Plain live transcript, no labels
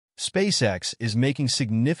SpaceX is making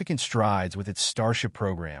significant strides with its Starship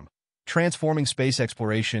program, transforming space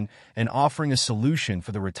exploration and offering a solution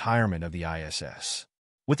for the retirement of the ISS.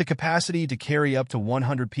 With the capacity to carry up to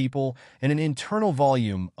 100 people and an internal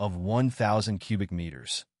volume of 1,000 cubic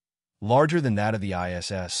meters, larger than that of the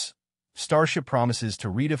ISS, Starship promises to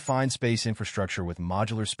redefine space infrastructure with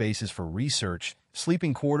modular spaces for research,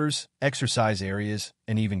 sleeping quarters, exercise areas,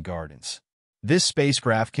 and even gardens. This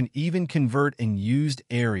spacecraft can even convert unused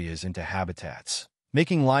areas into habitats,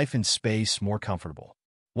 making life in space more comfortable.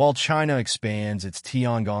 While China expands its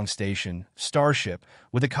Tiangong station, Starship,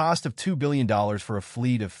 with a cost of $2 billion for a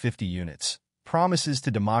fleet of 50 units, promises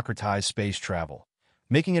to democratize space travel,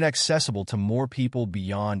 making it accessible to more people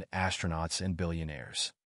beyond astronauts and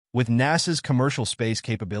billionaires. With NASA's commercial space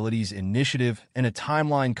capabilities initiative and a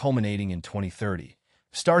timeline culminating in 2030,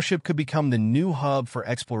 Starship could become the new hub for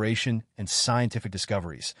exploration and scientific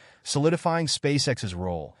discoveries, solidifying SpaceX's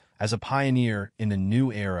role as a pioneer in the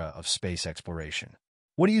new era of space exploration.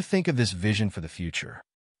 What do you think of this vision for the future?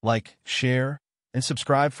 Like, share, and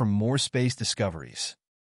subscribe for more space discoveries.